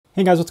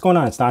Hey guys, what's going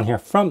on? It's Don here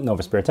from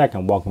Novaspirit Tech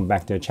and welcome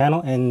back to the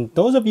channel. And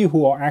those of you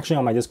who are actually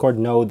on my Discord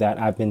know that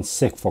I've been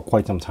sick for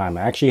quite some time.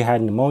 I actually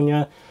had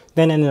pneumonia,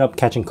 then ended up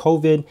catching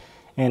COVID,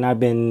 and I've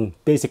been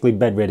basically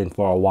bedridden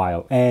for a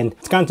while. And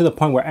it's gotten to the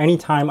point where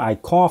anytime I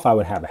cough, I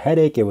would have a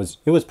headache. It was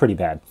pretty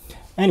bad.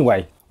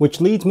 Anyway, which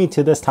leads me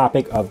to this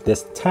topic of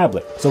this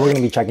tablet. So we're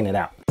gonna be checking it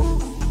out.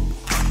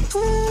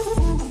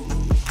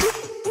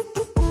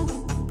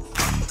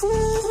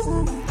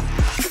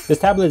 This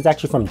tablet is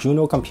actually from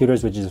Juno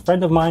Computers, which is a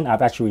friend of mine.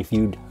 I've actually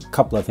reviewed a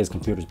couple of his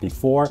computers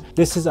before.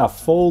 This is a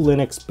full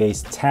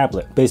Linux-based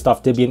tablet based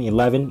off Debian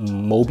 11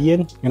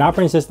 Mobian, an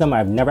operating system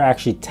I've never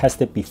actually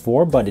tested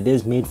before, but it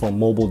is made for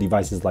mobile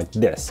devices like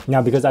this.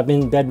 Now, because I've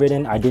been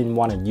bedridden, I didn't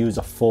want to use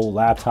a full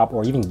laptop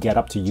or even get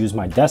up to use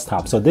my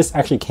desktop. So this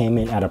actually came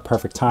in at a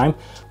perfect time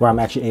where I'm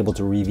actually able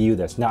to review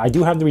this. Now, I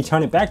do have to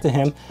return it back to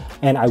him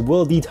and I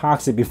will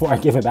detox it before I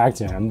give it back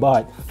to him.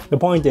 But the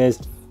point is,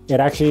 it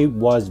actually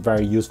was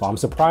very useful. I'm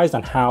surprised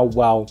on how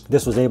well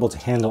this was able to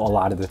handle a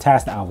lot of the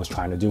tasks that I was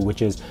trying to do,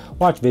 which is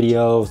watch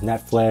videos,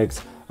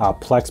 Netflix,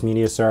 Plex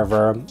media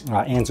server,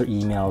 answer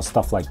emails,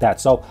 stuff like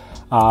that. So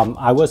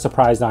I was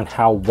surprised on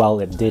how well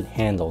it did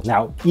handle.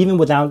 Now, even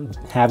without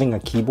having a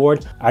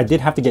keyboard, I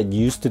did have to get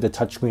used to the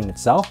touchscreen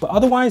itself, but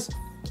otherwise,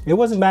 it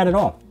wasn't bad at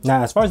all.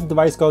 Now, as far as the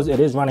device goes, it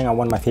is running on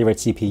one of my favorite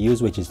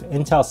CPUs, which is the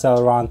Intel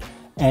Celeron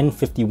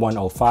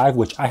N5105,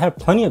 which I have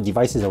plenty of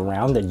devices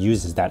around that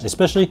uses that.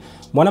 Especially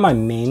one of my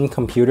main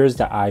computers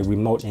that I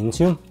remote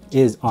into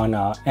is on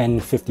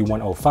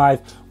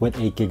N5105 with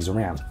 8 gigs of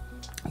RAM.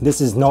 This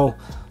is no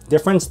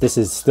difference. This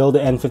is still the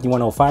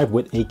N5105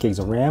 with 8 gigs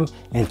of RAM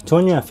and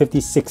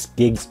 256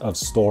 gigs of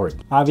storage.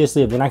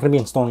 Obviously, if you're not going to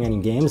be installing any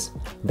games,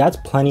 that's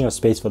plenty of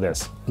space for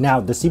this. Now,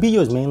 the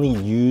CPU is mainly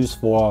used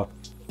for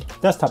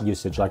desktop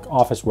usage like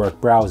office work,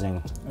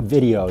 browsing,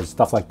 videos,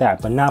 stuff like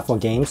that, but not for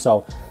games.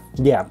 So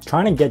yeah,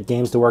 trying to get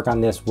games to work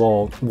on this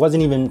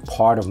wasn't even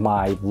part of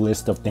my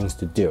list of things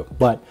to do.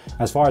 But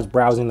as far as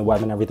browsing the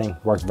web and everything,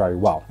 works very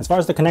well. As far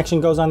as the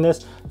connection goes on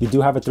this, you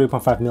do have a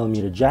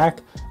 3.5mm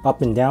jack,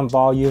 up and down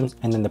volumes,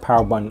 and then the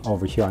power button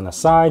over here on the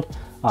side.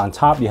 On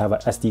top, you have a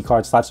SD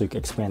card slot so you can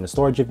expand the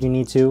storage if you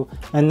need to.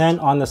 And then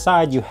on the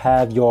side, you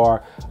have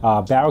your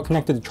barrel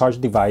connected to charge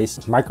the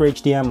device, micro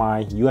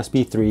HDMI,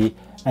 USB 3,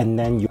 and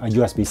then a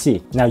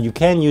USB-C. Now, you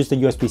can use the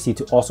USB-C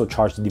to also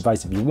charge the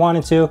device if you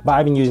wanted to, but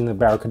I've been using the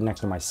barrel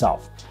connector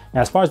myself.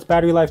 Now, as far as the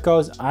battery life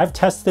goes, I've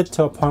tested it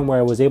to a point where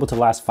it was able to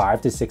last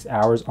 5 to 6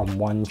 hours on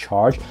one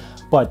charge,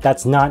 but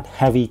that's not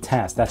heavy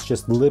task. That's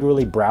just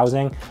literally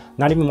browsing,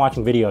 not even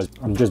watching videos.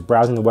 I'm just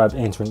browsing the web,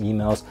 answering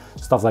emails,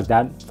 stuff like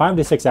that. 5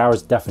 to 6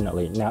 hours,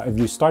 definitely. Now, if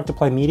you start to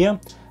play media,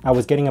 I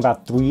was getting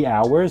about 3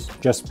 hours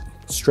just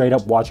straight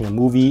up watching a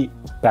movie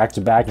back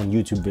to back and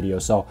YouTube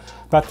videos. So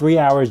about 3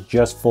 hours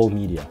just full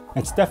media.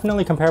 It's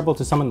definitely comparable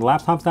to some of the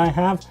laptops that I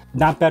have,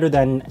 not better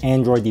than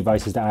Android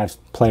devices that I've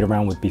played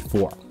around with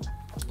before.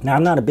 Now,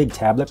 I'm not a big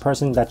tablet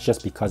person. That's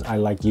just because I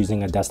like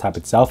using a desktop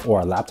itself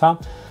or a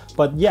laptop.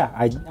 But yeah,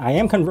 I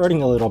am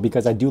converting a little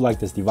because I do like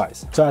this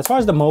device. So as far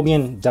as the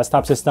Mobian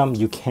desktop system,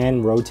 you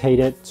can rotate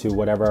it to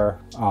whatever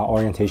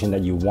orientation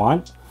that you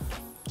want.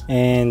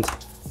 And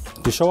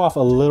to show off a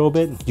little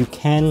bit, you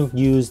can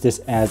use this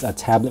as a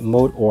tablet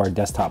mode or a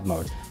desktop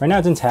mode. Right now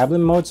it's in tablet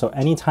mode, so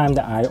anytime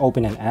that I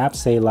open an app,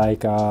 say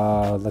like,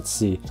 let's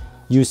see,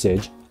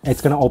 usage, it's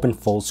gonna open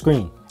full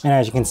screen. And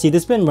as you can see,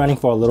 this has been running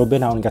for a little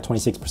bit. I only got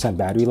 26%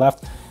 battery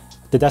left.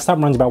 The desktop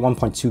runs about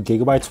 1.2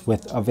 gigabytes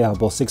with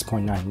available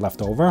 6.9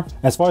 left over.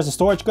 As far as the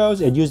storage goes,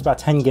 it used about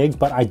 10 gigs,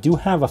 but I do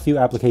have a few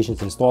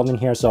applications installed in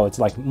here, so it's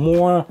like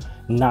more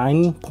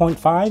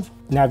 9.5.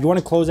 Now, if you want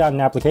to close out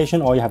an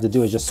application, all you have to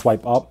do is just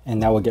swipe up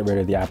and that will get rid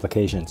of the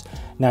applications.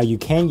 Now, you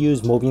can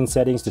use Mobian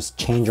settings to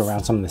change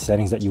around some of the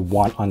settings that you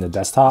want on the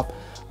desktop.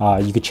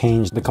 You could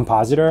change the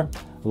compositor,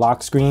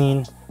 lock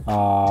screen.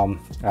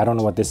 I don't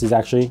know what this is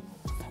actually.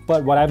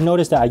 But what I've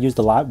noticed that I used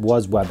a lot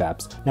was web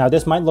apps. Now,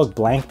 this might look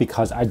blank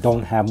because I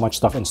don't have much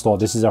stuff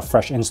installed. This is a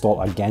fresh install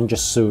again,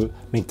 just to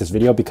make this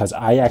video, because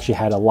I actually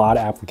had a lot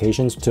of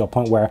applications to a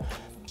point where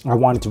I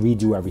wanted to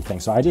redo everything.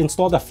 So I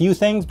installed a few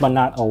things, but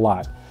not a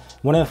lot.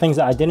 One of the things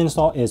that I did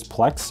install is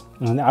Plex.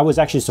 And I was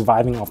actually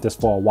surviving off this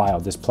for a while,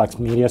 this Plex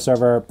media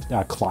server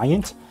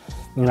client.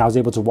 And I was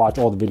able to watch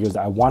all the videos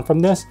that I want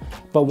from this.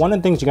 But one of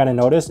the things you gotta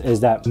notice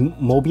is that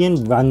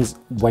Mobian runs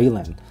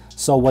Wayland.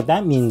 So what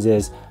that means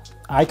is,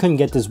 I couldn't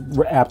get this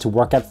app to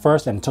work at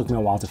first, and it took me a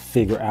while to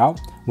figure out,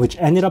 which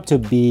ended up to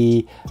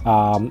be,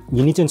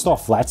 you need to install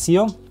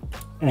Flatseal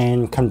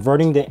and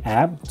converting the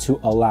app to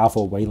allow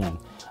for Wayland.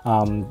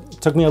 It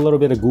took me a little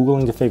bit of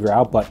Googling to figure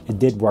out, but it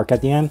did work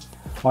at the end.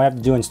 All I have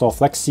to do is install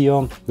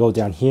FlexSeal, go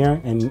down here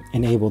and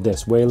enable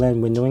this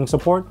Wayland windowing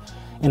support.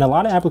 In a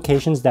lot of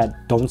applications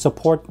that don't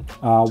support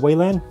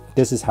Wayland,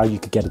 this is how you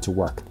could get it to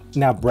work.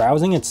 Now,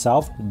 browsing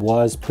itself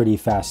was pretty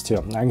fast too.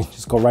 I can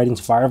just go right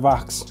into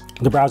Firefox.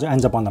 The browser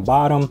ends up on the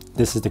bottom.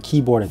 This is the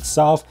keyboard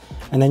itself.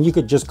 And then you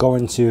could just go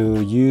into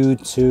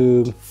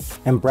YouTube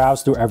and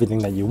browse through everything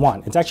that you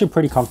want. It's actually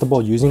pretty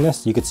comfortable using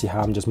this. You could see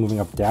how I'm just moving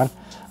up and down.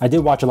 I did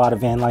watch a lot of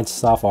van life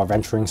stuff or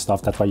venturing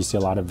stuff. That's why you see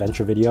a lot of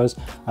venture videos.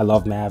 I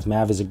love Mav.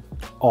 Mav is an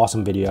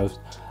awesome video.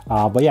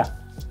 But yeah,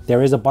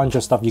 there is a bunch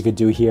of stuff you could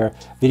do here.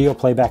 Video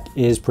playback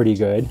is pretty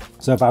good.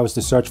 So if I was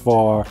to search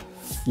for,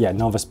 yeah,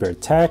 Novaspirit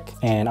Tech,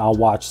 and I'll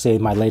watch, say,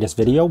 my latest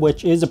video,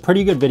 which is a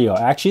pretty good video.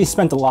 I actually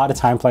spent a lot of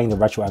time playing the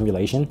retro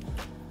emulation.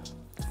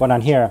 But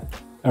on here,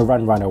 a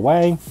run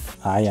away.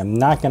 I am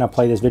not gonna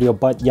play this video,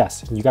 but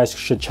yes, you guys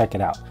should check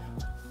it out.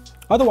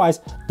 Otherwise,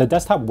 the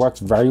desktop works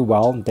very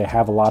well. They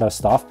have a lot of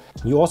stuff.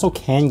 You also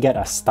can get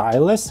a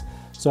stylus.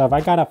 So if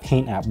I got a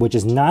paint app, which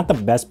is not the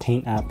best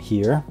paint app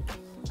here,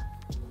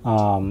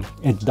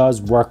 it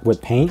does work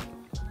with paint.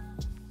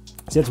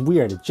 See, it's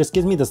weird. It just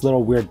gives me this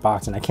little weird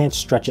box and I can't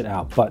stretch it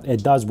out, but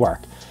it does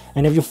work.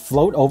 And if you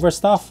float over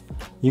stuff,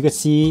 you can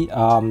see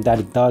that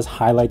it does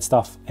highlight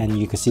stuff and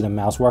you can see the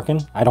mouse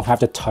working. I don't have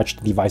to touch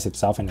the device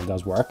itself and it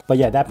does work. But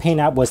yeah, that paint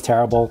app was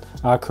terrible.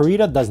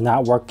 Karita does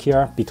not work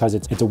here because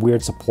it's a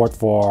weird support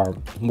for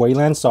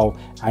Wayland, so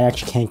I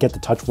actually can't get the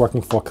touch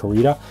working for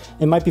Karita.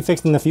 It might be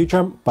fixed in the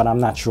future, but I'm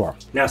not sure.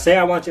 Now, say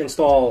I want to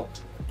install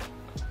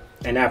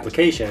an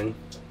application.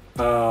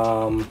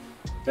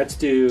 Let's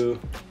do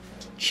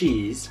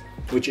Cheese,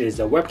 which is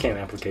a webcam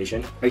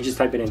application. I just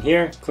type it in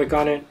here, click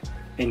on it,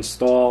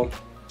 install.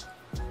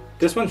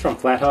 This one's from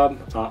FlatHub,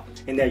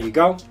 and there you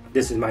go.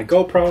 This is my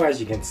GoPro, as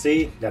you can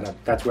see.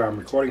 That's where I'm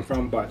recording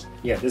from, but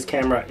yeah, this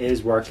camera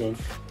is working.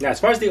 Now,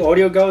 as far as the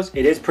audio goes,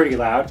 it is pretty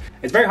loud.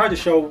 It's very hard to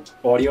show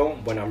audio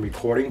when I'm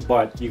recording,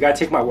 but you gotta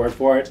take my word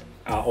for it.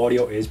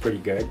 Audio is pretty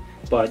good.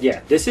 But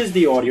yeah, this is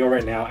the audio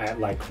right now at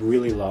like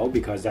really low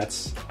because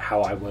that's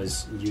how I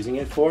was using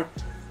it for.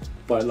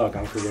 But look,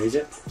 I'm gonna raise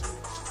it.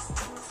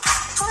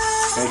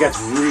 And it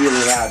gets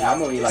really loud.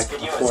 I'm only like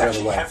a quarter of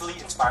the way. Heavily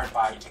inspired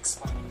by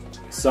explaining.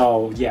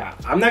 So yeah,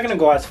 I'm not gonna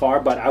go as far,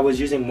 but I was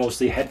using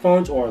mostly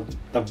headphones or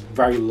the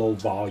very low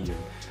volume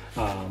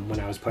when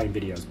I was playing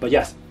videos. But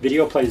yes,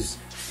 video plays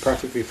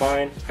perfectly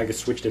fine. I could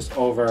switch this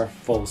over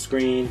full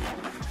screen.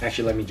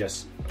 Actually, let me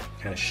just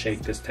kind of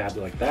shake this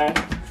tablet like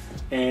that.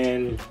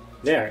 And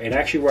there, it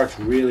actually works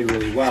really,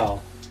 really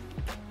well,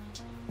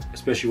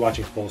 especially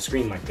watching full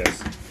screen like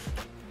this.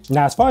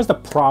 Now, as far as the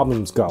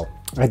problems go,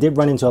 I did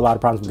run into a lot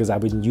of problems because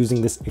I've been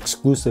using this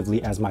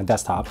exclusively as my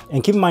desktop.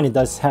 And keep in mind, it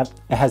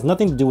has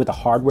nothing to do with the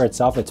hardware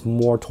itself. It's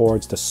more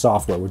towards the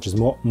software, which is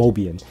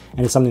Mobian,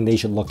 and it's something they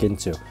should look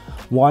into.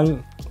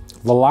 One,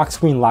 the lock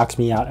screen locks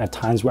me out at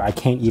times where I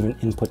can't even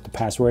input the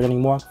password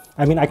anymore.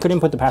 I mean, I could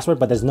input the password,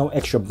 but there's no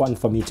extra button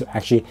for me to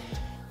actually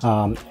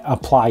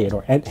apply it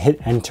or hit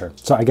enter.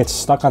 So I get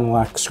stuck on the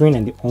lock screen,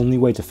 and the only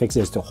way to fix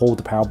it is to hold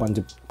the power button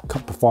to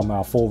perform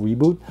a full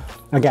reboot.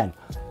 Again,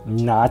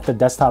 not the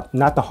desktop,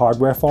 not the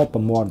hardware fault, but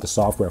more of the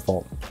software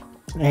fault.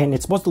 And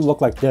it's supposed to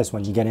look like this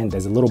when you get in.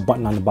 There's a little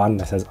button on the bottom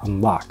that says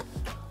unlock.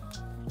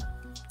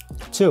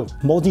 2,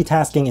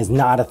 multitasking is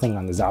not a thing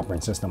on this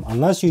operating system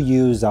unless you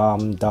use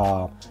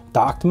the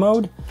docked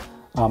mode.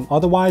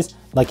 Otherwise,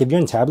 like if you're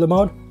in tablet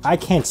mode, I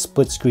can't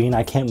split screen.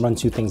 I can't run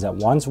 2 things at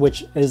once,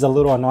 which is a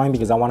little annoying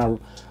because I want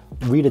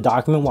to read a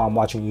document while I'm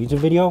watching a YouTube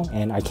video,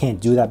 and I can't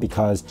do that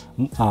because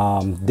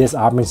this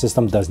operating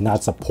system does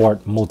not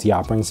support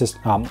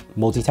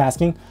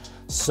multitasking.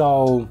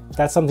 So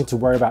that's something to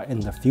worry about in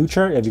the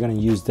future if you're going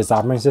to use this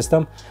operating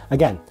system.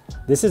 Again,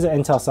 this is an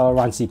Intel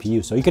Celeron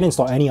CPU, so you can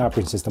install any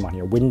operating system on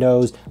here,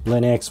 Windows,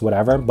 Linux,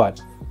 whatever,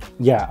 but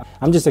yeah,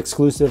 I'm just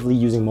exclusively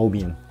using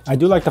Mobian. I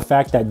do like the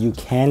fact that you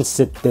can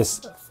sit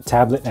this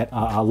tablet at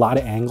a lot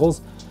of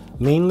angles.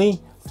 Mainly,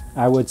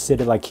 I would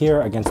sit it like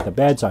here against the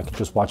bed so I could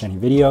just watch any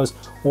videos,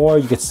 or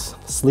you could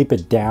sleep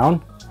it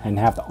down and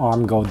have the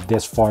arm go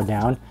this far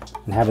down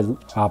and have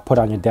it put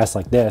on your desk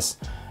like this.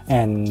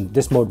 And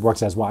this mode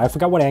works as well. I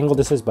forgot what angle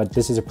this is, but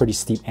this is a pretty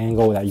steep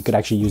angle that you could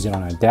actually use it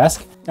on a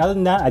desk. Other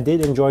than that, I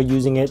did enjoy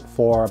using it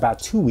for about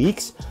 2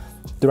 weeks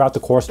throughout the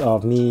course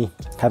of me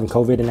having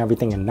COVID and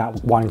everything and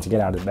not wanting to get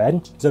out of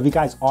bed. So if you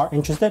guys are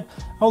interested,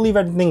 I'll leave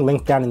everything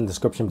linked down in the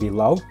description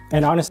below.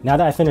 And honestly, now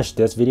that I finished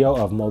this video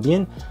of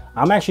Mobian,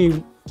 I'm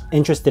actually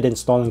interested in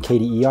installing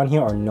KDE on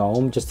here or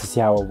GNOME just to see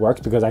how it works,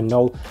 because I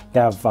know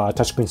they have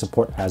touchscreen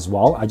support as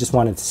well. I just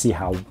wanted to see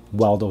how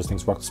well those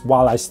things work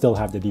while I still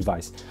have the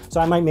device. So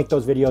I might make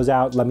those videos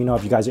out. Let me know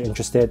if you guys are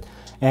interested.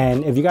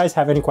 And if you guys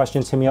have any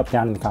questions, hit me up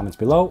down in the comments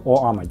below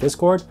or on my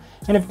Discord.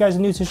 And if you guys are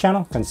new to the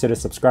channel, consider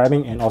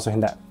subscribing and also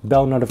hit that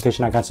bell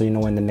notification icon so you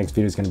know when the next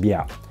video is going to be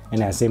out.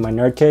 And as I say in my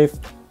nerd cave,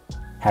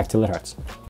 hack till it hurts.